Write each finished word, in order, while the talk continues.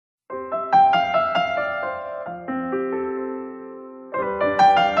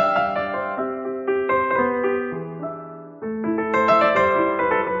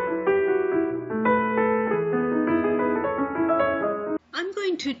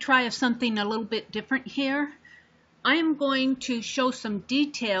try something a little bit different here. I am going to show some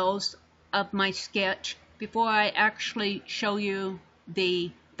details of my sketch before I actually show you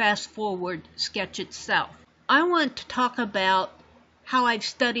the fast forward sketch itself. I want to talk about how I've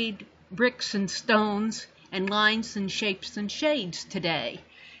studied bricks and stones and lines and shapes and shades today.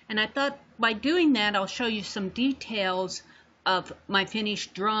 And I thought by doing that I'll show you some details of my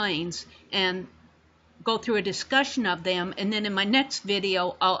finished drawings and go through a discussion of them, and then in my next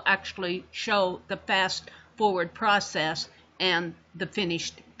video I'll actually show the fast forward process and the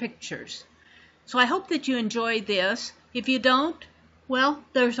finished pictures. So I hope that you enjoy this. If you don't, well,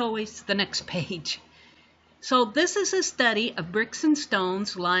 there's always the next page. So this is a study of bricks and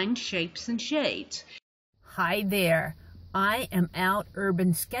stones, lines, shapes, and shades. Hi there. I am out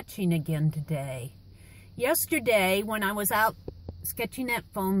urban sketching again today. Yesterday, when I was out sketching at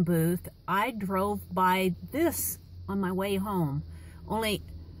phone booth, I drove by this on my way home. Only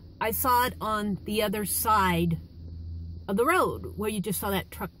I saw it on the other side of the road where you just saw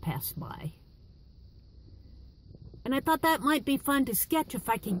that truck pass by. And I thought that might be fun to sketch if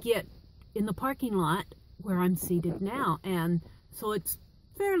I could get in the parking lot where I'm seated now. And so it's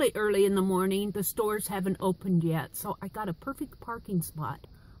fairly early in the morning. The stores haven't opened yet, so I got a perfect parking spot.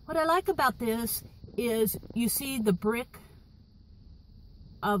 What I like about this is you see the brick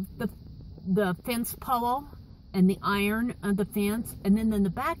of the fence pole and the iron of the fence, and then in the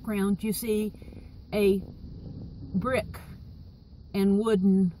background you see a brick and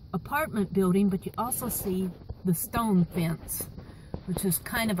wooden apartment building, but you also see the stone fence, which is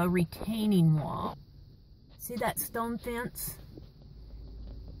kind of a retaining wall. See that stone fence?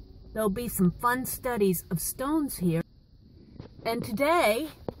 There'll be some fun studies of stones here. And today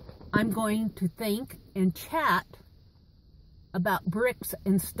I'm going to think and chat about bricks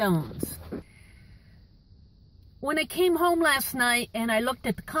and stones. When I came home last night and I looked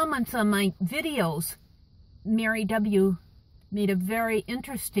at the comments on my videos, Mary W. made a very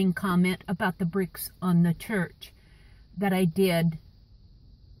interesting comment about the bricks on the church that I did,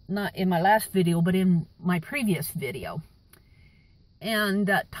 not in my last video, but in my previous video. And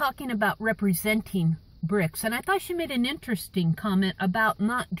talking about representing bricks. And I thought she made an interesting comment about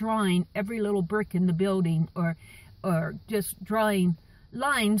not drawing every little brick in the building or just drawing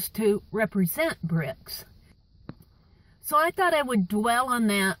lines to represent bricks. So I thought I would dwell on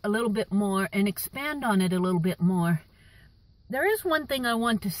that a little bit more and expand on it a little bit more. There is one thing I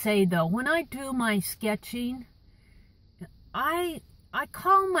want to say though. When I do my sketching, I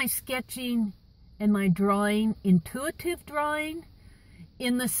call my sketching and my drawing intuitive drawing,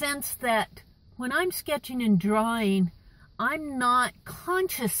 in the sense that when I'm sketching and drawing, I'm not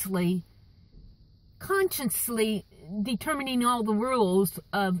consciously determining all the rules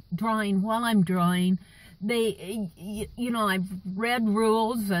of drawing while I'm drawing. I've read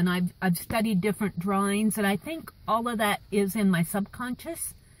rules and I've studied different drawings, and I think all of that is in my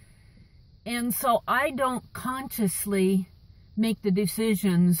subconscious. And so I don't consciously make the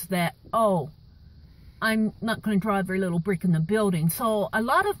decisions that, oh, I'm not going to draw every little brick in the building. So a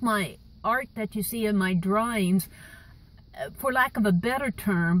lot of my art that you see in my drawings, for lack of a better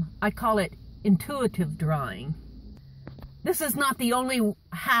term, I call it intuitive drawing. This is not the only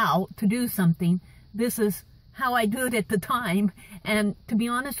how to do something. This is how I do it at the time. And to be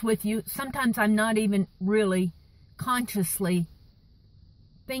honest with you, sometimes I'm not even really consciously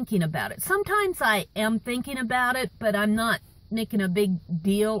thinking about it. Sometimes I am thinking about it, but I'm not making a big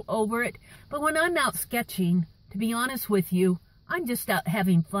deal over it. But when I'm out sketching, to be honest with you, I'm just out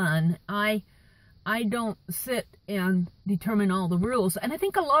having fun. I don't sit and determine all the rules. And I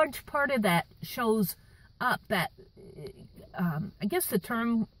think a large part of that shows up that, I guess the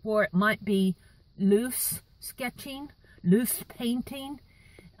term for it might be loose sketching, loose painting.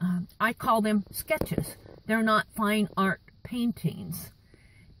 I call them sketches. They're not fine art paintings.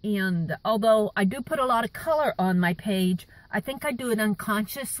 And although I do put a lot of color on my page, I think I do it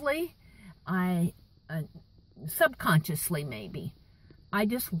unconsciously. Subconsciously maybe. I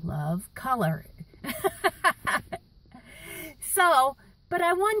just love color. But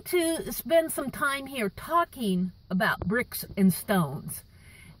I want to spend some time here talking about bricks and stones,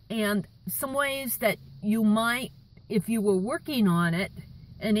 and some ways that you might, if you were working on it,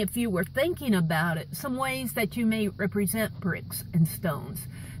 and if you were thinking about it, some ways that you may represent bricks and stones.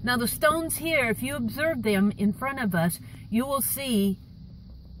 Now the stones here, if you observe them in front of us, you will see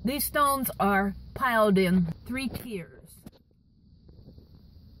these stones are piled in 3 tiers.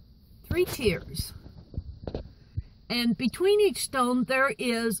 3 tiers. And between each stone there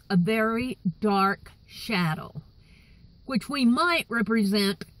is a very dark shadow, which we might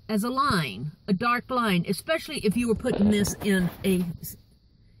represent as a line, a dark line, especially if you were putting this in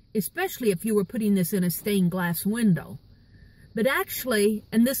especially if you were putting this in a stained glass window. But actually,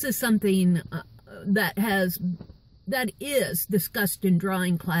 and this is something that is discussed in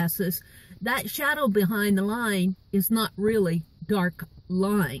drawing classes, that shadow behind the line is not really dark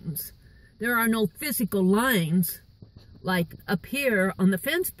lines. There are no physical lines like up here on the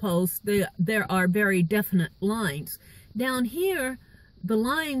fence post. There are very definite lines. Down here, the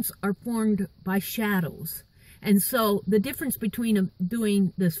lines are formed by shadows. And so the difference between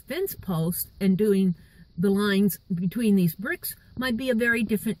doing this fence post and doing the lines between these bricks might be a very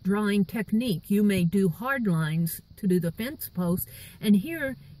different drawing technique. You may do hard lines to do the fence post, and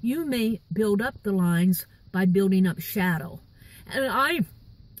here you may build up the lines by building up shadow. And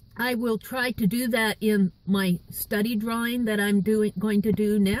I will try to do that in my study drawing that I'm going to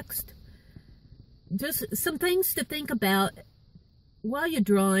do next. Just some things to think about while you're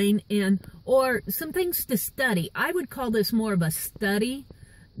drawing, or some things to study. I would call this more of a study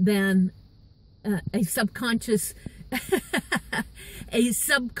than a subconscious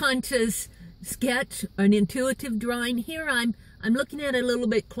sketch, an intuitive drawing. Here I'm looking at it a little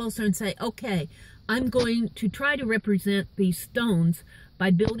bit closer and say, okay, I'm going to try to represent these stones by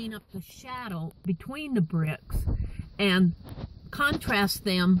building up the shadow between the bricks and contrast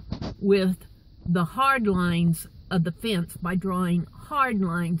them with the hard lines of the fence by drawing hard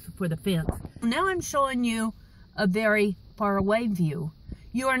lines for the fence. Now I'm showing you a very far away view.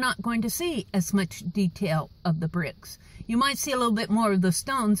 You are not going to see as much detail of the bricks. You might see a little bit more of the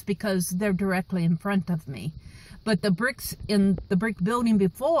stones because they're directly in front of me. But the bricks in the brick building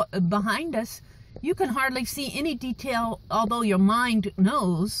behind us, you can hardly see any detail, although your mind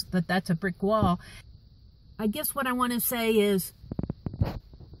knows that that's a brick wall. I guess what I want to say is,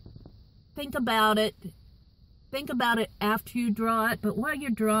 think about it. Think about it after you draw it, but while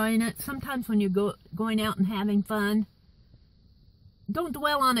you're drawing it, sometimes when you're going out and having fun, don't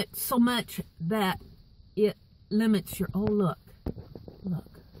dwell on it so much that it limits your, oh look,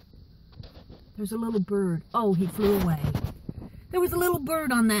 there's a little bird. Oh, he flew away. There was a little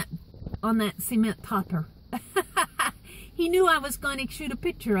bird on that cement topper. He knew I was going to shoot a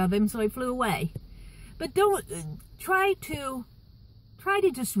picture of him, so he flew away. But don't try to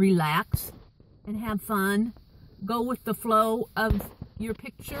just relax and have fun. Go with the flow of your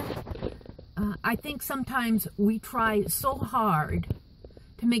picture. I think sometimes we try so hard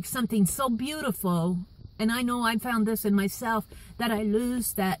to make something so beautiful, and I know I found this in myself, that I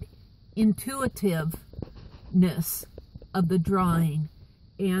lose that intuitiveness of the drawing,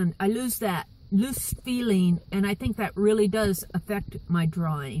 and I lose that loose feeling, and I think that really does affect my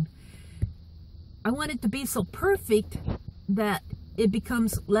drawing. I want it to be so perfect that it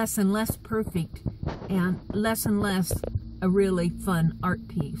becomes less and less perfect and less a really fun art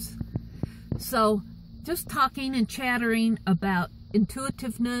piece. So just talking and chattering about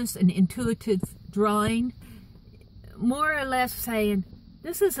intuitiveness and intuitive drawing, more or less saying,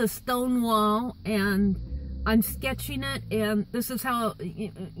 this is a stone wall and I'm sketching it, and this is how,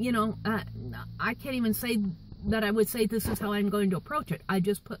 I can't even say that I would say this is how I'm going to approach it. I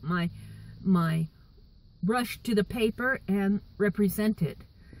just put my brush to the paper and represent it.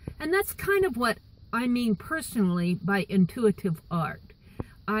 And that's kind of what I mean personally by intuitive art.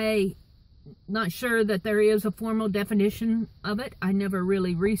 I'm not sure that there is a formal definition of it. I never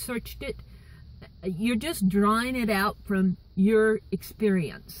really researched it. You're just drawing it out from your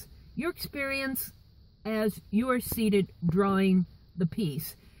experience. Your experience as you are seated drawing the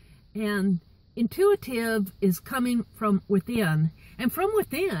piece. And intuitive is coming from within. And from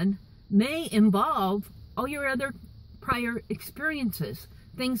within may involve all your other prior experiences,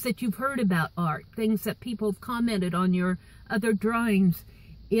 things that you've heard about art, things that people have commented on your other drawings.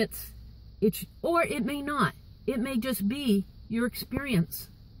 Or it may not. It may just be your experience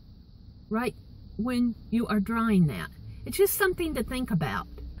right when you are drawing that. It's just something to think about.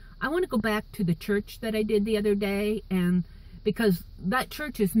 I want to go back to the church that I did the other day, and because that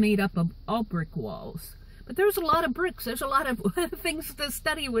church is made up of all brick walls. But there's a lot of bricks. There's a lot of things to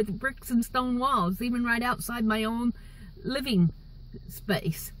study with bricks and stone walls, even right outside my own living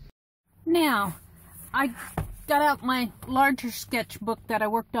space. Now, I got out my larger sketchbook that I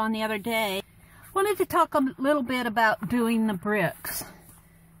worked on the other day. Wanted to talk a little bit about doing the bricks.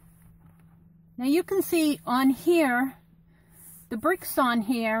 Now you can see on here, the bricks on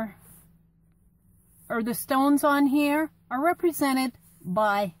here, or the stones on here, are represented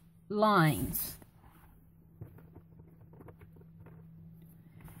by lines.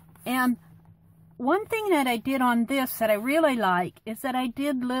 And one thing that I did on this that I really like is that I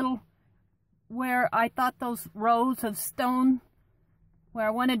did little, where I thought those rows of stone, where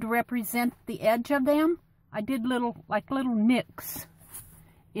I wanted to represent the edge of them, I did little nicks.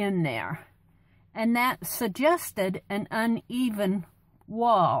 in there. And that suggested an uneven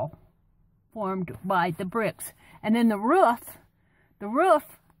wall formed by the bricks. And then the roof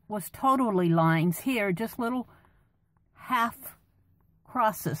was totally lines here, just little half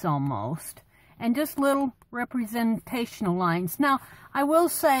crosses almost, and just little representational lines. Now, I will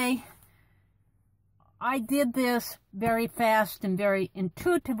say I did this very fast and very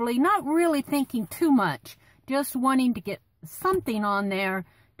intuitively, not really thinking too much, just wanting to get something on there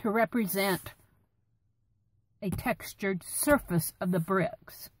to represent a textured surface of the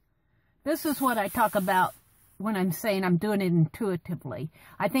bricks. This is what I talk about when I'm saying I'm doing it intuitively.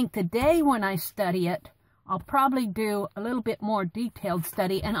 I think today when I study it, I'll probably do a little bit more detailed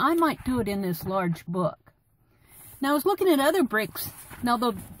study, and I might do it in this large book. Now, I was looking at other bricks.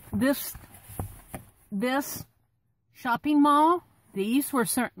 Now, this shopping mall, these were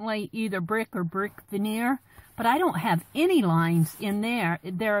certainly either brick or brick veneer, but I don't have any lines in there.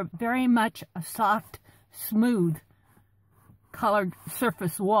 They're very much a soft, smooth colored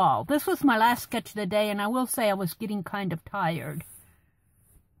surface wall. This was my last sketch of the day, and I will say I was getting kind of tired.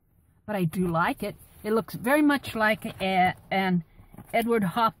 But I do like it. It looks very much like an Edward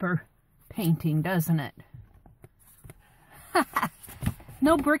Hopper painting, doesn't it?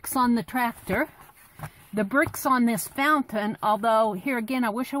 No bricks on the tractor. The bricks on this fountain, although here again, I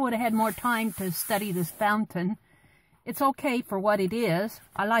wish I would have had more time to study this fountain. It's okay for what it is.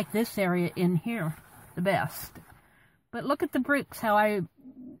 I like this area in here the best. But look at the bricks, and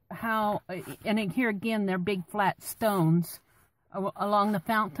here again, they're big flat stones along the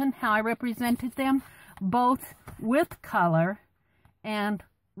fountain, how I represented them, both with color and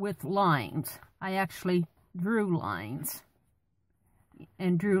with lines. I actually drew lines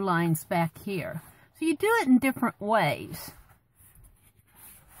and drew lines back here. So you do it in different ways.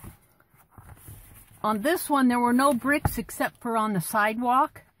 On this one, there were no bricks except for on the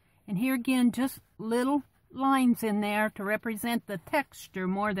sidewalk. And here again, just little lines in there to represent the texture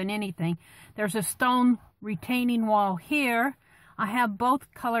more than anything. There's a stone retaining wall here. I have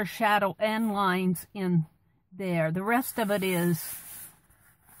both color, shadow, and lines in there. The rest of it is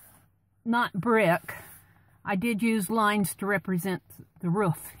not brick. I did use lines to represent the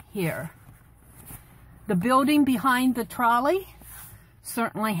roof here. The building behind the trolley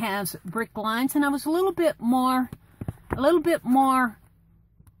certainly has brick lines, and I was a little bit more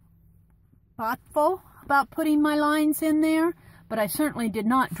thoughtful about putting my lines in there, but I certainly did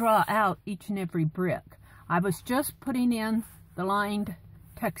not draw out each and every brick. I was just putting in the lined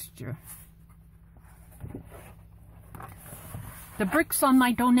texture. The bricks on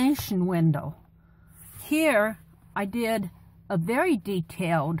my donation window. Here, I did a very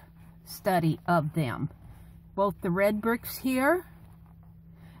detailed study of them. Both the red bricks here,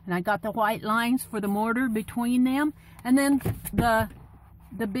 and I got the white lines for the mortar between them, and then the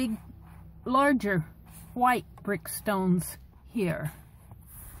big, larger white brick stones here.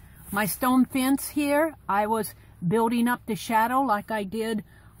 My stone fence here, I was building up the shadow like I did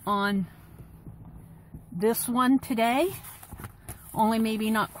on this one today, only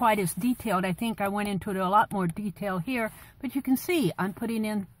maybe not quite as detailed. I think I went into it a lot more detail here, but you can see I'm putting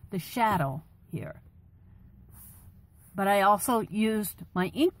in the shadow here. But I also used my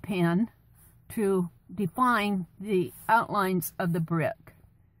ink pen to define the outlines of the brick,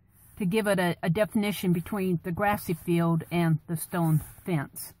 to give it a definition between the grassy field and the stone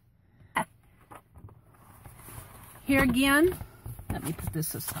fence. Here again, let me put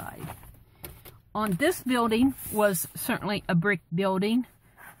this aside. On this building was certainly a brick building.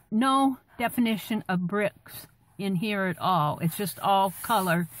 No definition of bricks in here at all. It's just all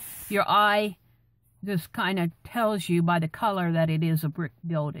color. Your eye just kind of tells you by the color that it is a brick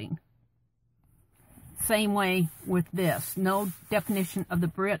building. Same way with this. No definition of the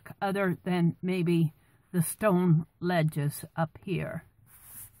brick other than maybe the stone ledges up here.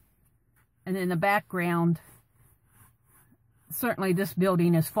 And in the background, certainly this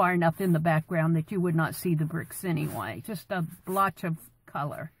building is far enough in the background that you would not see the bricks anyway. Just a blotch of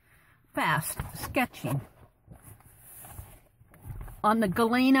color. Fast sketching. On the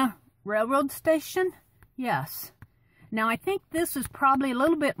Galena Railroad Station, yes. Now, I think this is probably a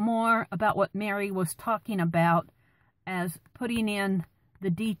little bit more about what Mary was talking about as putting in the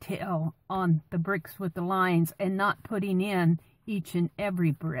detail on the bricks with the lines and not putting in each and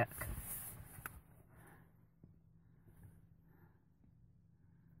every brick.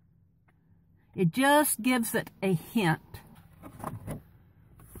 It just gives it a hint.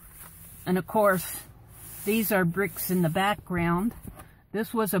 And of course, these are bricks in the background.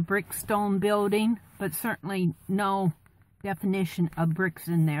 This was a brick stone building, but certainly no definition of bricks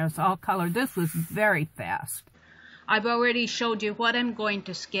in there. It's all colored. This was very fast. I've already showed you what I'm going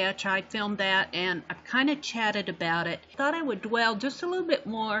to sketch. I filmed that and I've kind of chatted about it. I thought I would dwell just a little bit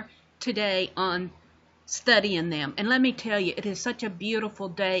more today on studying them. And let me tell you, it is such a beautiful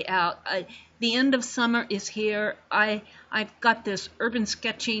day out. The end of summer is here. I've got this urban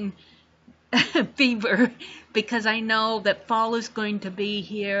sketching fever because I know that fall is going to be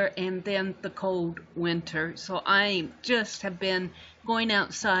here and then the cold winter. So I just have been going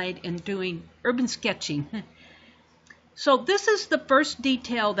outside and doing urban sketching. So this is the first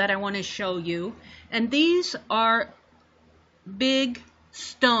detail that I want to show you, and these are big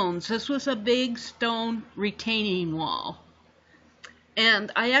stones. This was a big stone retaining wall,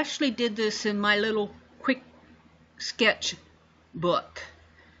 and I actually did this in my little quick sketch book,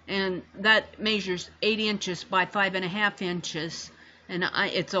 and that measures 8 inches by 5.5 inches, and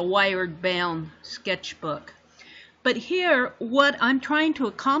it's a wired bound sketchbook. But here, what I'm trying to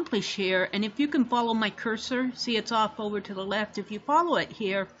accomplish here, and if you can follow my cursor, see it's off over to the left, if you follow it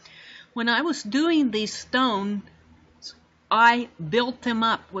here, when I was doing these stones, I built them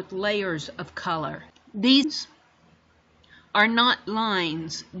up with layers of color. These are not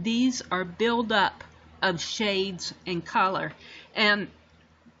lines, these are build-up of shades and color. And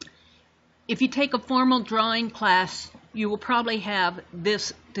if you take a formal drawing class, you will probably have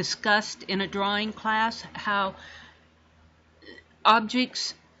this discussed in a drawing class, how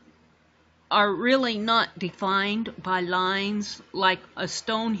objects are really not defined by lines. Like a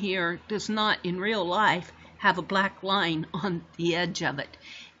stone here does not in real life have a black line on the edge of it.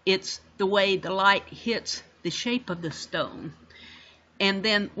 It's the way the light hits the shape of the stone. And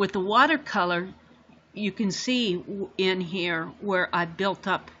then with the watercolor, you can see in here where I built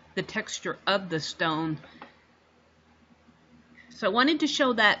up the texture of the stone. So I wanted to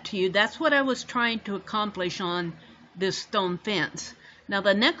show that to you. That's what I was trying to accomplish on this stone fence. Now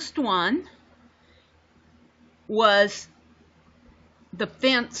the next one was the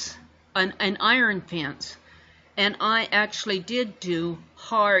fence, an iron fence, and I actually did do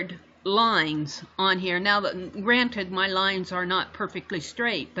hard lines on here. Now, granted, my lines are not perfectly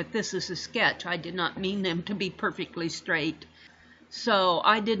straight, but this is a sketch. I did not mean them to be perfectly straight. So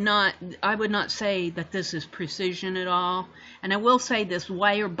I would not say that this is precision at all. And I will say this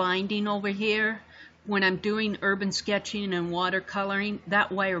wire binding over here, when I'm doing urban sketching and watercoloring,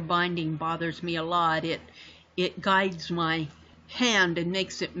 that wire binding bothers me a lot. It guides my hand and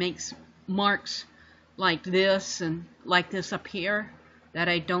makes marks like this and like this up here that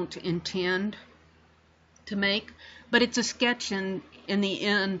I don't intend to make. But it's a sketch, and in the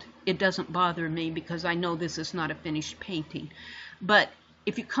end it doesn't bother me because I know this is not a finished painting. But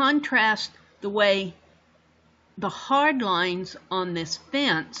if you contrast the way the hard lines on this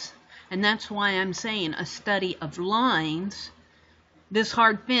fence, and that's why I'm saying a study of lines, this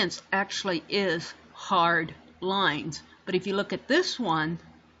hard fence actually is hard lines. But if you look at this one,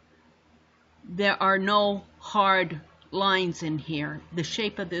 there are no hard lines in here. The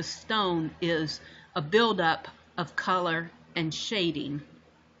shape of this stone is a buildup of color and shading.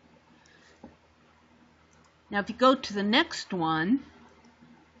 Now if you go to the next one,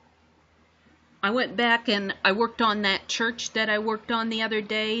 I went back and I worked on that church that I worked on the other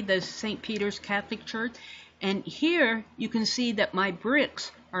day, the St. Peter's Catholic Church. And here you can see that my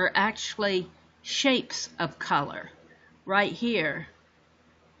bricks are actually shapes of color. Right here.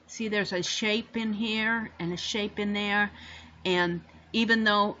 See, there's a shape in here and a shape in there. And even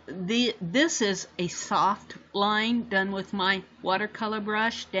though this is a soft line done with my watercolor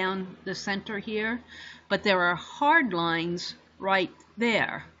brush down the center here, but there are hard lines right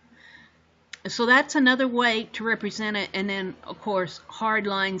there. So that's another way to represent it. And then, of course, hard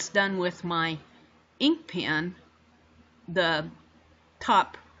lines done with my ink pen, the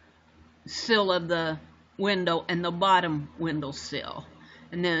top sill of the window and the bottom window sill.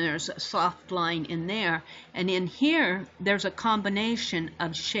 And then there's a soft line in there. And in here, there's a combination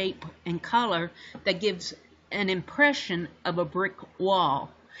of shape and color that gives an impression of a brick wall.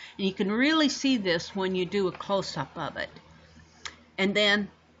 And you can really see this when you do a close-up of it. And then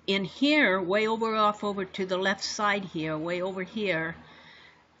in here, way off over to the left side here, way over here,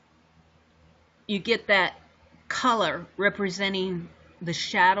 you get that color representing the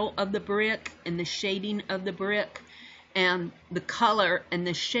shadow of the brick and the shading of the brick. And the color and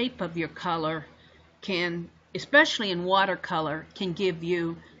the shape of your color can, especially in watercolor, can give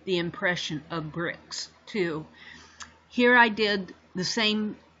you the impression of bricks too. Here I did the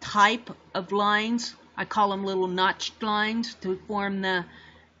same type of lines. I call them little notched lines to form the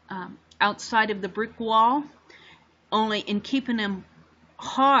outside of the brick wall, only in keeping them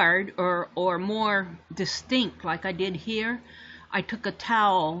hard or more distinct like I did here, I took a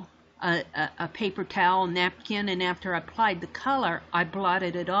towel, a paper towel, napkin, and after I applied the color, I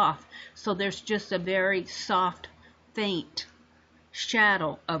blotted it off. So there's just a very soft, faint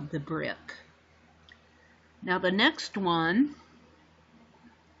shadow of the brick. Now the next one,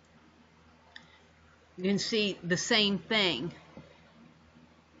 you can see the same thing.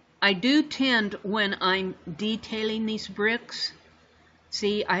 I do tend, when I'm detailing these bricks,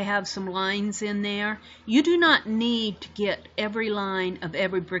 see, I have some lines in there. You do not need to get every line of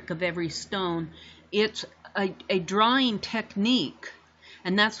every brick of every stone. It's a drawing technique,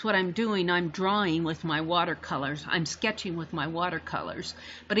 and that's what I'm doing. I'm drawing with my watercolors. I'm sketching with my watercolors.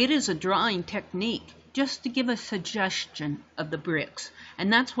 But it is a drawing technique just to give a suggestion of the bricks.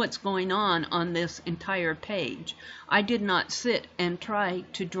 And that's what's going on this entire page. I did not sit and try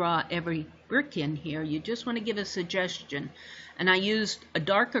to draw every brick in here. You just want to give a suggestion. And I used a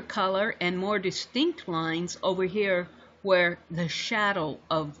darker color and more distinct lines over here where the shadow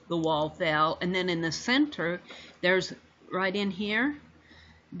of the wall fell. And then in the center, there's, right in here,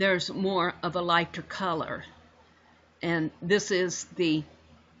 there's more of a lighter color. And this is the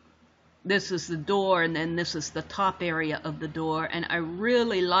door, and then this is the top area of the door. And I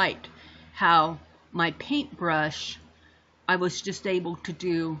really liked how my paintbrush, I was just able to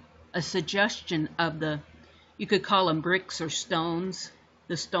do a suggestion of the, you could call them bricks or stones,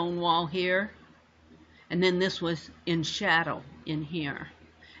 the stone wall here. And then this was in shadow in here.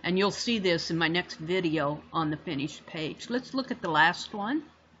 And you'll see this in my next video on the finished page. Let's look at the last one.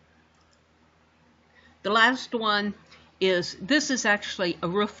 The last one is, this is actually a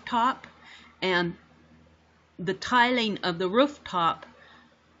rooftop, and the tiling of the rooftop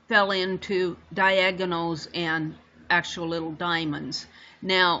fell into diagonals and actual little diamonds.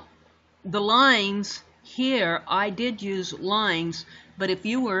 Now, the lines here, I did use lines, but if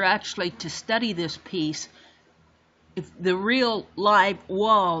you were actually to study this piece, if the real live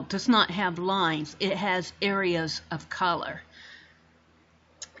wall does not have lines, it has areas of color.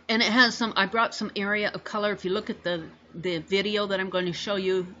 And it has some, I brought some area of color. If you look at the video that I'm going to show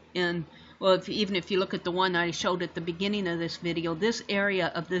you in, well, even if you look at the one I showed at the beginning of this video, this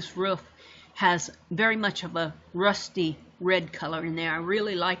area of this roof has very much of a rusty red color in there. I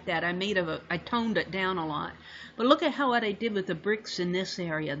really like that. I toned it down a lot. But look at what I did with the bricks in this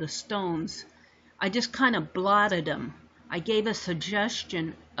area, the stones. I just kind of blotted them. I gave a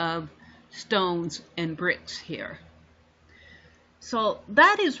suggestion of stones and bricks here. So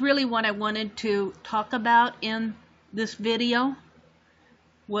that is really what I wanted to talk about in this video,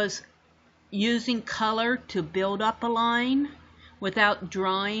 was using color to build up a line without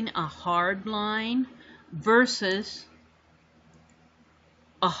drawing a hard line versus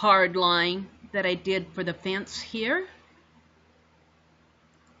a hard line that I did for the fence here,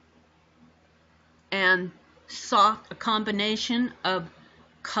 and a combination of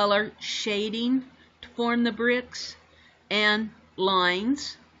color shading to form the bricks and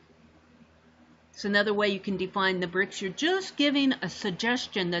lines. It's another way you can define the bricks. You're just giving a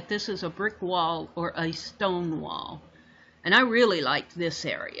suggestion that this is a brick wall or a stone wall. And I really liked this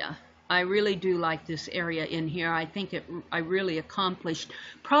area. I really do like this area in here. I think I really accomplished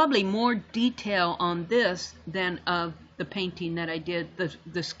probably more detail on this than of the painting that I did,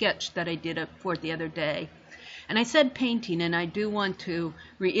 the sketch that I did for the other day. And I said painting, and I do want to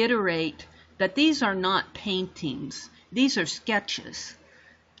reiterate that these are not paintings. These are sketches.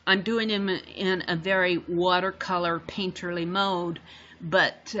 I'm doing them in a very watercolor painterly mode,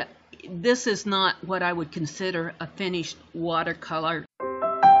 but this is not what I would consider a finished watercolor